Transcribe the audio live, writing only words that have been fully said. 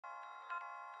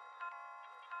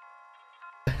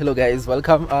Hello guys,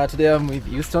 welcome. Today I'm with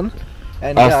Auston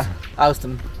and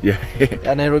Auston. Yeah,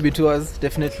 Nairobi tours,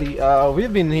 definitely.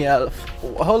 We've been here,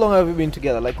 how long have we been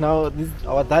together? Like now, this is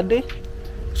our third day?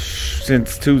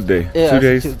 Since Tuesday. Yeah, 2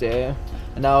 days. Tuesday. Yeah.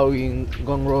 And now we're in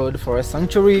Gong Road Forest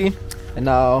Sanctuary, and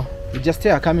now we're just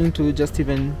here coming to just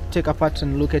even take a part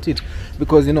and look at it,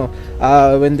 because you know,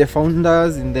 when the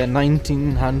founders in the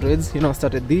 1900s, you know,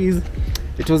 started these,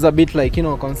 it was a bit like, you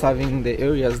know, conserving the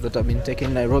areas that have been taken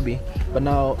in Nairobi, but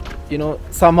now, you know,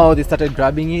 somehow they started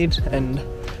grabbing it, and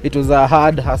it was a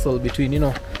hard hustle between, you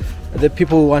know, the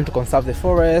people who want to conserve the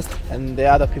forest and the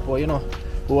other people, you know,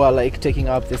 who are like taking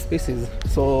up the spaces.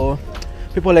 So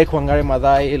people like Wangari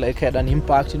Maathai like had an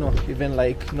impact, you know, even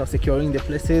like, you know, securing the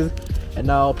places, and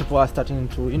now people are starting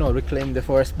to, you know, reclaim the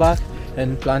forest back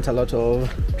and plant a lot of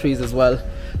trees as well.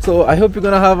 So I hope you're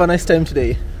gonna have a nice time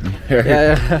today.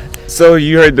 Yeah. So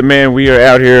you heard the man. We are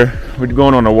out here. We're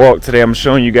going on a walk today. I'm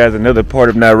showing you guys another part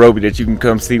of Nairobi that you can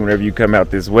come see whenever you come out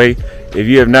this way. If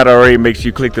you have not already, make sure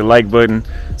you click the like button,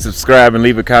 subscribe, and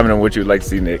leave a comment on what you would like to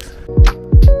see next.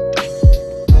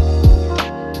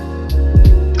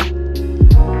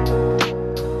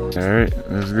 All right,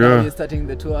 let's go. Now we're starting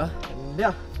the tour. And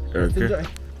yeah, let's enjoy.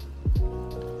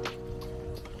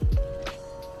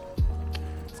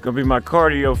 It's gonna be my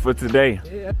cardio for today.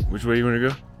 Yeah. Which way you wanna go?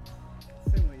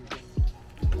 Same way you go.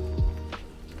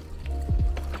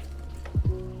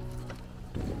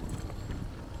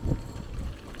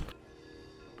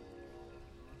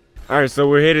 All right, so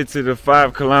we're headed to the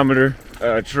 5-kilometer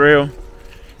trail.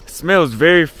 It smells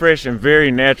very fresh and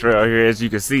very natural out here. As you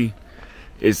can see,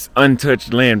 it's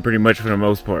untouched land pretty much for the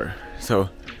most part. So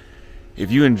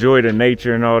if you enjoy the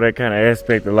nature and all that kind of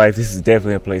aspect of life, this is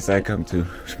definitely a place I come to.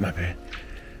 My bad.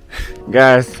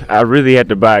 Guys, I really had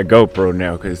to buy a GoPro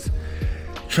now, because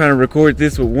trying to record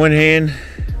this with one hand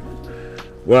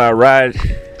while I ride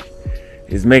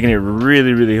is making it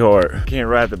really, really hard. Can't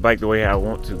ride the bike the way I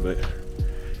want to, but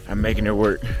I'm making it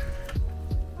work.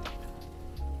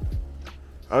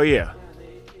 Oh yeah.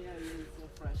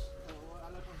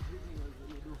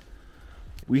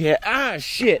 We had,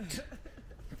 shit.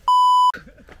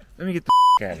 Let me get the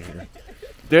out of here.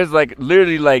 There's like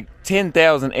literally like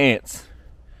 10,000 ants.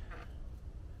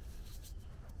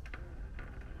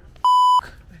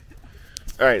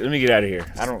 All right, let me get out of here.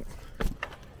 I don't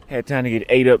have time to get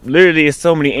ate up. Literally, it's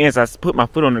so many ants. I put my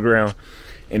foot on the ground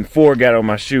and 4 got on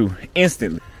my shoe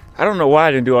instantly. I don't know why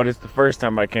I didn't do all this the first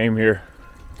time I came here.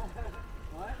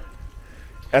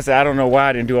 I said, I don't know why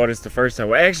I didn't do all this the first time.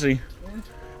 Well, actually,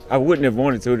 I wouldn't have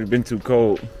wanted to. It would have been too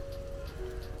cold.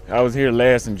 I was here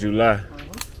last in July.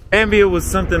 Zambia was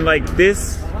something like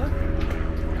this.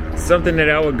 Something that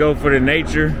I would go for the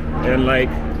nature and like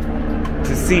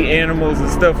to see animals and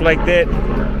stuff like that.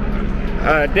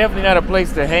 Definitely not a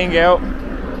place to hang out.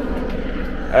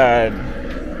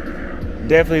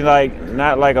 Definitely like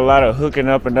not like a lot of hooking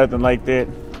up or nothing like that.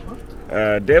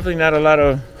 Definitely not a lot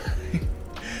of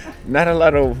not a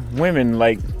lot of women,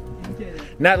 like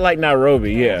not like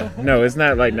Nairobi. Yeah, no, it's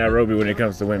not like Nairobi when it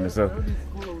comes to women. So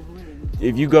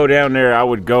if you go down there, I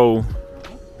would go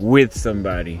with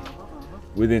somebody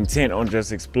with intent on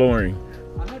just exploring.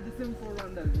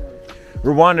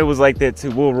 Rwanda was like that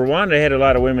too. Well, Rwanda had a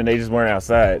lot of women, they just weren't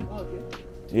outside.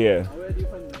 Yeah. Where do you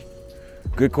find them?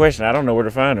 Good question. I don't know where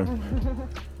to find them.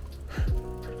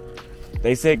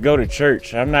 They said go to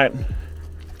church. I'm not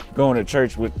going to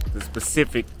church with the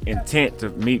specific intent to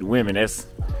meet women.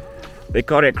 They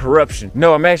call that corruption.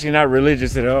 No, I'm actually not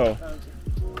religious at all.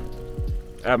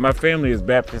 My family is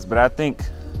Baptist, but I think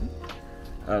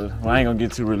well, I ain't gonna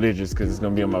get too religious because it's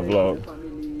gonna be on my vlog.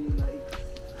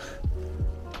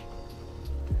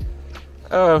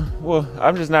 Well,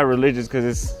 I'm just not religious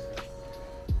because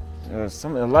it's a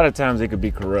lot of times it could be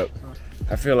corrupt.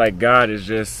 I feel like God is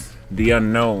just the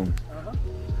unknown.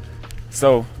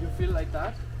 So You feel like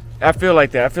that? I feel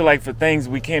like that. I feel like for things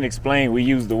we can't explain, we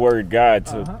use the word God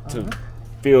to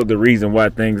feel the reason why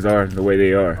things are the way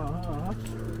they are.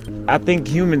 I think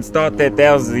humans thought that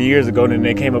thousands of years ago, and then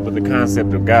they came up with the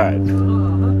concept of God.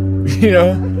 You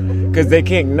know, because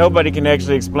nobody can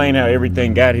actually explain how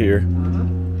everything got here.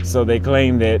 So they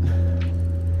claim that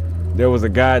there was a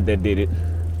God that did it.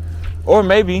 Or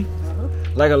maybe,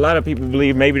 like a lot of people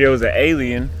believe, maybe there was an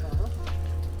alien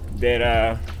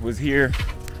that was here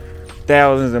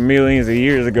thousands of millions of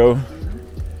years ago,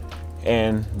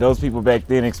 and those people back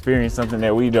then experienced something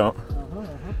that we don't.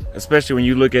 Especially when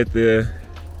you look at the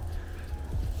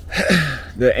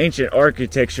ancient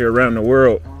architecture around the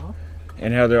world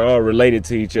and how they're all related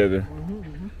to each other.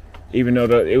 Even though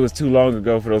it was too long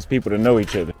ago for those people to know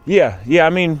each other. Yeah, I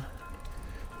mean,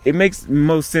 it makes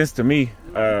most sense to me.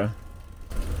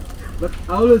 But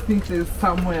I always think there's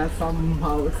somewhere,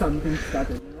 somehow, something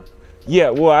started, you know?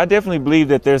 Yeah, well, I definitely believe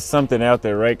that there's something out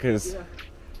there, right? Because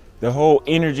the whole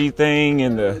energy thing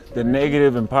and the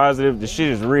negative and positive, the shit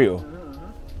is real.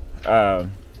 And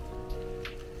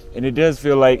it does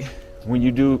feel like when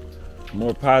you do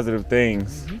more positive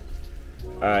things,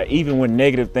 even when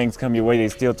negative things come your way, they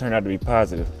still turn out to be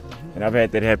positive. And I've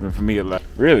had that happen for me a lot.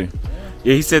 Really?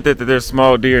 Yeah, he said that there's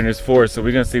small deer in this forest, so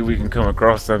we're gonna see if we can come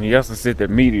across something. He also said that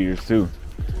meat eaters too.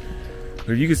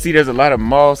 But you can see there's a lot of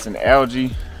moss and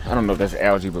algae. I don't know if that's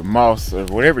algae, but moss or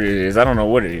whatever it is. I don't know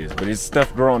what it is, but it's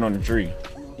stuff growing on the tree.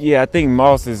 Yeah, I think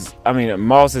moss is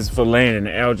for land and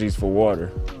algae is for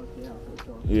water.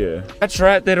 Yeah. I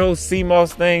tried that old sea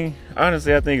moss thing.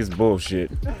 Honestly, I think it's bullshit.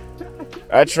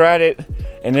 I tried it,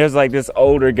 and there's like this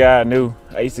older guy I knew.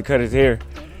 I used to cut his hair,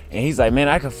 and he's like, man,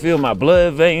 I could feel my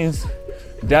blood veins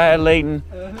dilating.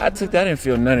 I took that, I didn't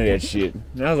feel none of that shit.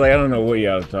 And I was like, I don't know what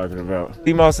y'all are talking about.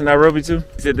 Sea moss in Nairobi too?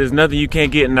 He said there's nothing you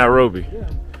can't get in Nairobi. Yeah.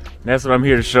 That's what I'm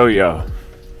here to show y'all.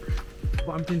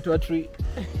 Bumped into a tree.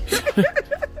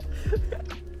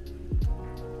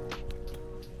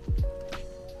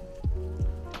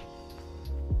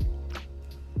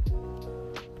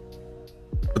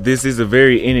 This is a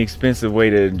very inexpensive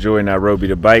way to enjoy Nairobi.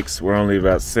 The bikes were only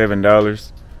about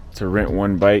 $7 to rent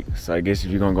one bike. So I guess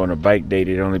if you're gonna go on a bike date,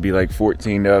 it'd only be like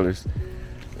 $14.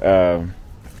 And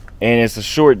it's a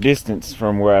short distance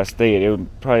from where I stay at. It was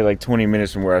probably like 20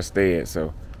 minutes from where I stay at.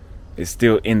 So it's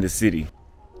still in the city.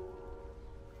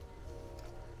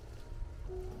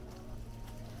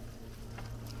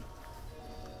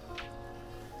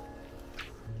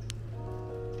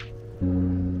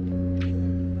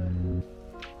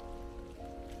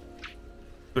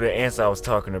 The ants I was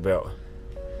talking about.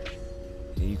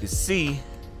 And you can see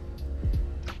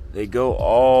they go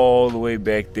all the way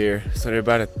back there, so they're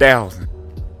about 1,000.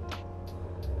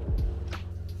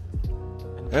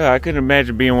 I couldn't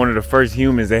imagine being one of the first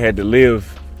humans that had to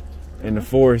live in the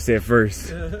forest at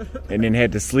first and then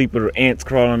had to sleep with ants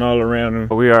crawling all around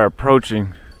them. We are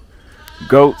approaching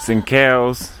goats and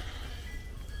cows.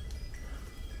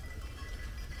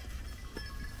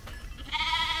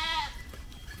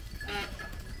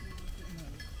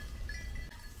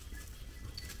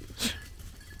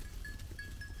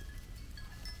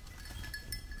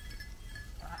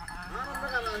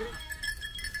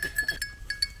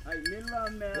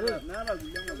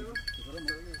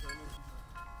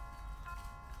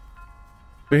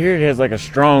 But here it has like a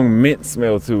strong mint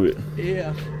smell to it.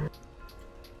 Yeah.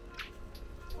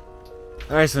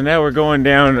 Alright, so now we're going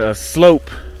down a slope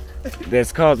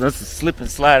that's causing us to slip and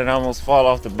slide and almost fall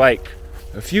off the bike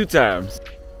a few times.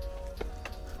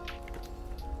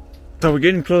 So we're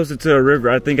getting closer to a river.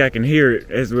 I think I can hear it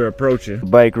as we're approaching.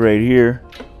 Bike right here.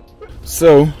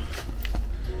 So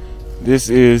this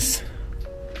is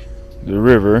the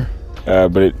river,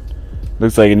 but it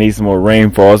looks like it needs some more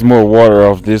rainfall. There's more water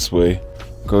off this way.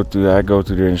 Go through that. I go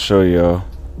through there and show y'all.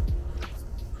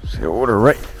 See water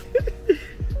right.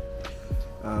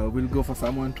 We'll go for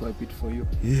someone to wipe it for you.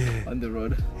 Yeah. On the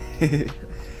road.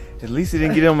 At least it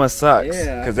didn't get on my socks,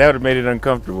 because that would have made it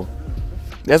uncomfortable.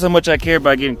 That's how much I care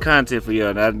about getting content for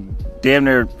y'all. I damn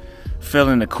near fell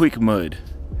in the quick mud.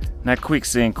 Not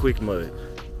quicksand, quick mud.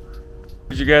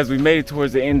 But you guys, we made it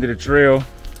towards the end of the trail.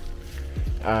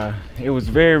 It was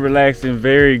very relaxing,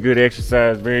 very good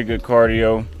exercise, very good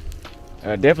cardio.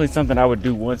 Definitely something I would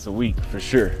do once a week for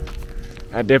sure.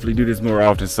 I definitely do this more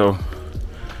often. So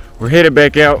we're headed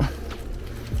back out,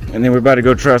 and then we're about to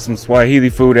go try some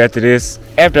Swahili food after this.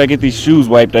 After I get these shoes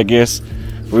wiped, I guess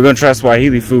we're gonna try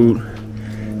Swahili food,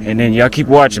 and then y'all keep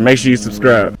watching. Make sure you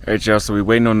subscribe. All right, y'all. So we're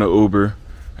waiting on the Uber.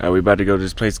 We're about to go to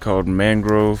this place called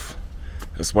Mangrove,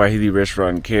 a Swahili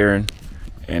restaurant in Karen,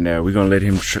 and we're gonna let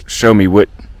him show me what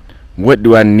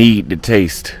do I need to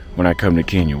taste when I come to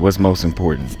Kenya. What's most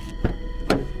important?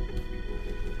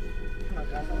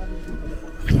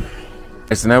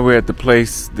 So now we're at the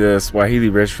place, the Swahili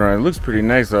restaurant. It looks pretty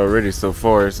nice already so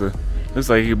far. Looks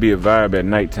like it could be a vibe at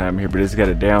nighttime here, but it's got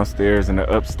a downstairs and an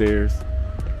upstairs.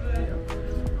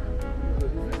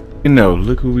 You know,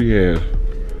 look who we have.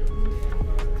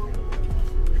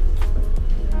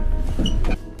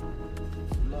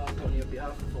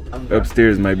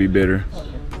 Upstairs might be better.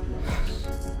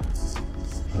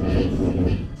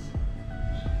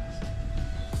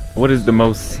 What is the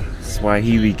most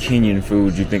Swahili Kenyan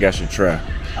food you think I should try?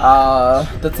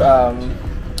 That's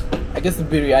I guess the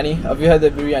biryani. Have you had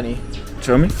the biryani?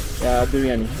 Show me. Yeah,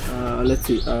 biryani. Let's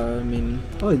see.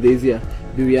 There's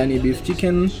biryani beef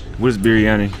chicken. What is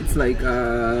biryani?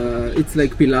 It's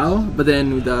like pilau, but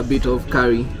then with a bit of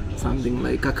curry, something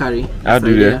like a curry. I'll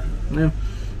do that. Yeah.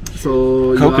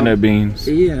 So coconut beans.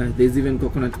 Yeah, there's even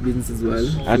coconut beans as well.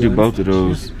 I do both of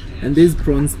those. And there's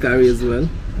prawns curry as well.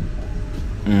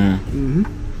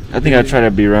 I think I'll try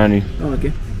that biryani. Oh,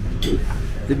 okay.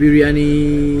 The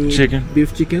biryani chicken?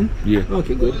 Beef chicken? Yeah.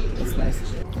 Okay, good. That's nice.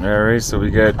 Alright, so we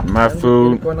got my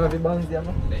food. We're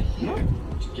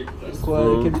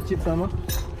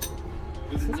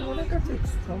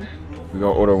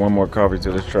gonna order one more coffee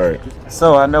till let's try it.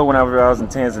 So I know when I was in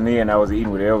Tanzania and I was eating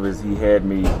with Elvis,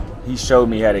 he showed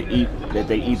me how to eat, that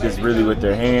they eat this really with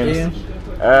their hands.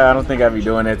 Yeah. I don't think I'll be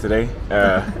doing that today.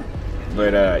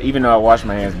 But even though I wash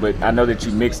my hands, but I know that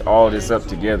you mix all this up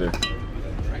together.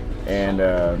 And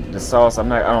the sauce, I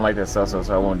don't like that sauce, so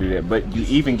I won't do that. But you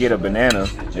even get a banana.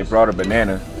 They brought a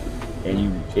banana,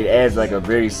 and it adds like a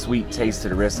very sweet taste to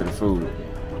the rest of the food.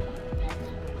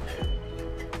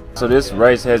 So this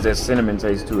rice has that cinnamon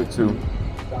taste to it too.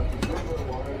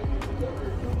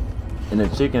 And the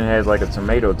chicken has like a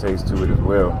tomato taste to it as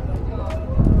well.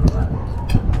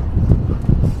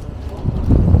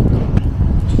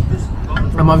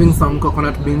 I'm having some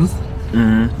coconut beans.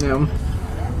 Mm-hmm. Yeah.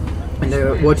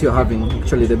 And what you're having,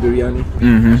 actually, the biryani.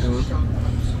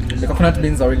 Mm-hmm. The coconut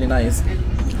beans are really nice.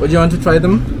 Would you want to try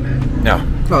them? No.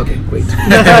 Okay, great.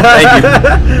 Thank you.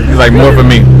 It's like more for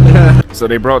me. So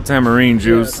they brought tamarind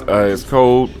juice. It's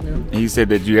cold. Yeah. He said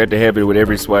that you had to have it with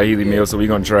every Swahili meal, so we're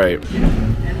gonna try it.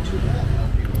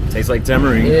 Tastes like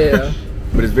tamarind. Yeah.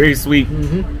 But it's very sweet.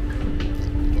 Mm-hmm.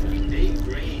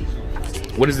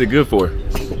 What is it good for?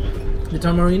 The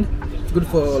tamarind, good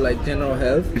for like general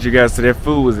health. You guys, so that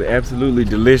food was absolutely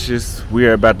delicious. We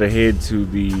are about to head to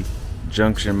the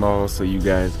Junction Mall so you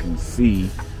guys can see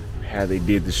how they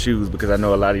did the shoes, because I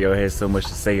know a lot of y'all had so much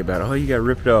to say about, oh, you got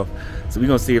ripped off. So we're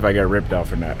gonna see if I got ripped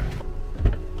off or not.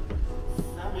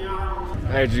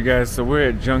 Alright, you guys, so we're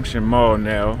at Junction Mall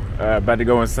now, about to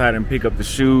go inside and pick up the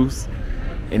shoes,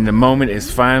 and the moment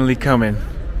is finally coming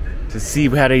to see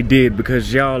how they did,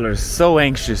 because y'all are so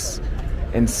anxious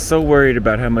and so worried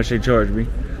about how much they charged me.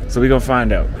 So we're gonna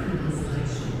find out.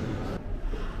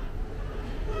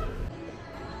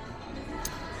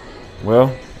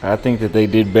 Well, I think that they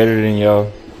did better than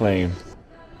y'all claim.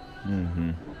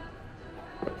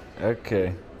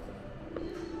 Okay.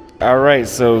 Alright,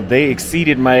 so they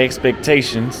exceeded my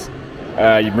expectations.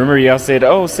 You remember y'all said,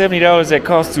 oh, $70, that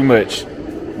costs too much.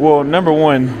 Well, number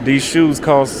one, these shoes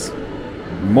cost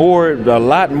a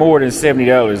lot more than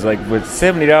 $70. Like, with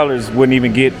 $70 wouldn't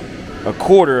even get a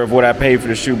quarter of what I paid for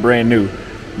the shoe brand new.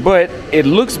 But it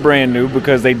looks brand new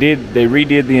because they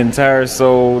redid the entire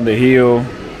sole, the heel,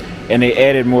 and they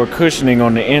added more cushioning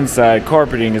on the inside.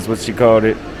 Carpeting is what she called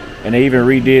it. And they even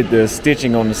redid the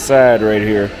stitching on the side right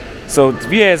here. So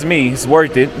if you ask me, it's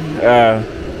worth it.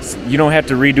 You don't have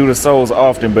to redo the soles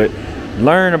often, but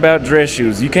learn about dress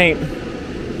shoes. You can't,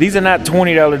 these are not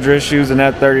 $20 dress shoes and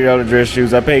not $30 dress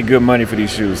shoes. I paid good money for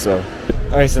these shoes, so.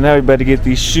 All right, so now we about to get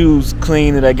these shoes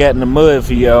clean that I got in the mud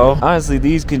for y'all. Honestly,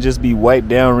 these can just be wiped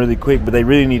down really quick, but they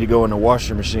really need to go in the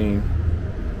washer machine.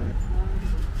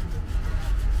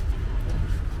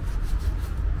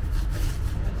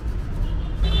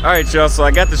 All right, y'all, so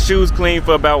I got the shoes clean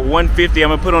for about $150. I'm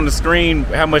gonna put on the screen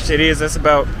how much it is. That's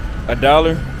about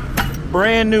 $1.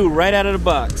 Brand new, right out of the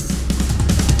box.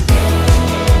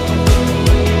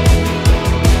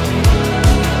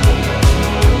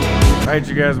 All right,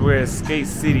 you guys, we're at Skate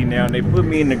City now, and they put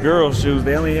me in the girl shoes.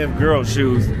 They only have girl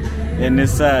shoes in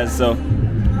this size, so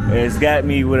it's got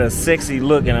me with a sexy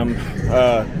look, and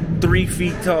I'm 3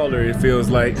 feet taller, it feels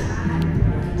like.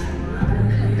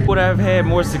 Would I have had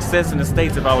more success in the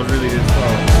States if I was really this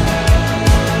tall?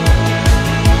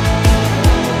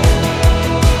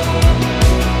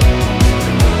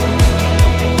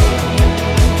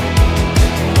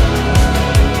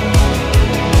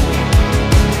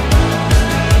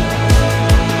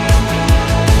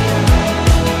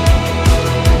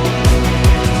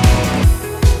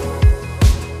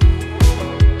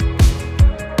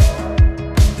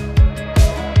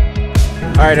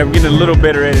 All right, I'm getting a little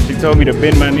better at it. She told me to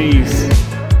bend my knees.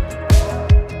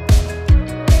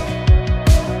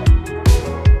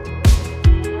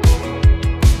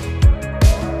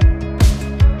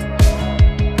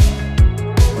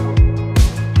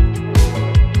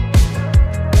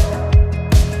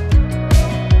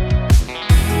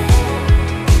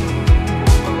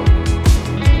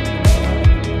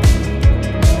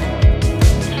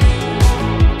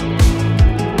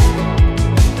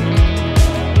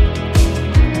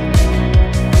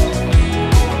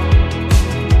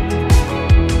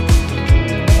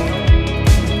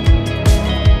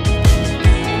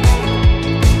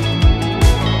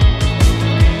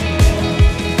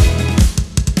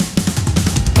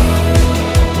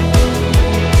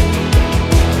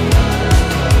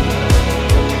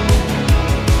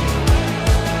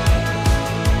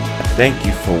 Thank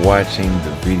you for watching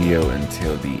the video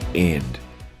until the end.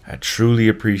 I truly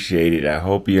appreciate it. I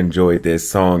hope you enjoyed that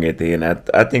song at the end.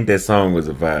 I think that song was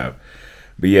a vibe.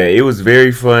 But yeah, it was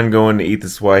very fun going to eat the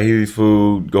Swahili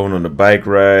food, going on the bike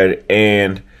ride,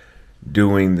 and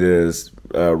doing this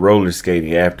roller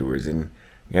skating afterwards. And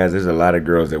guys, there's a lot of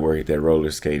girls that work at that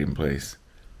roller skating place.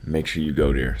 Make sure you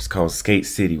go there. It's called Skate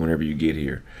City whenever you get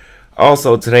here.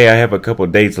 Also, today I have a couple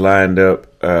dates lined up.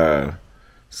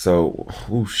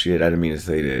 Oh shit, I didn't mean to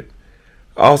say that.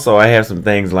 Also, I have some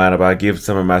things lined up. I'll give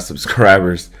some of my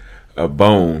subscribers a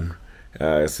bone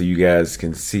so you guys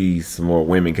can see some more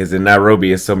women. Because in Nairobi,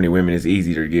 there's so many women, it's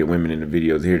easier to get women in the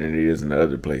videos here than it is in the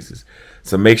other places.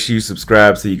 So make sure you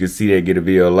subscribe so you can see that, get a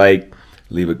video a like,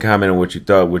 leave a comment on what you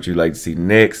thought, what you'd like to see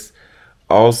next.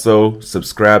 Also,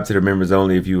 subscribe to the members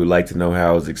only if you would like to know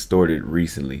how I was extorted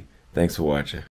recently. Thanks for watching.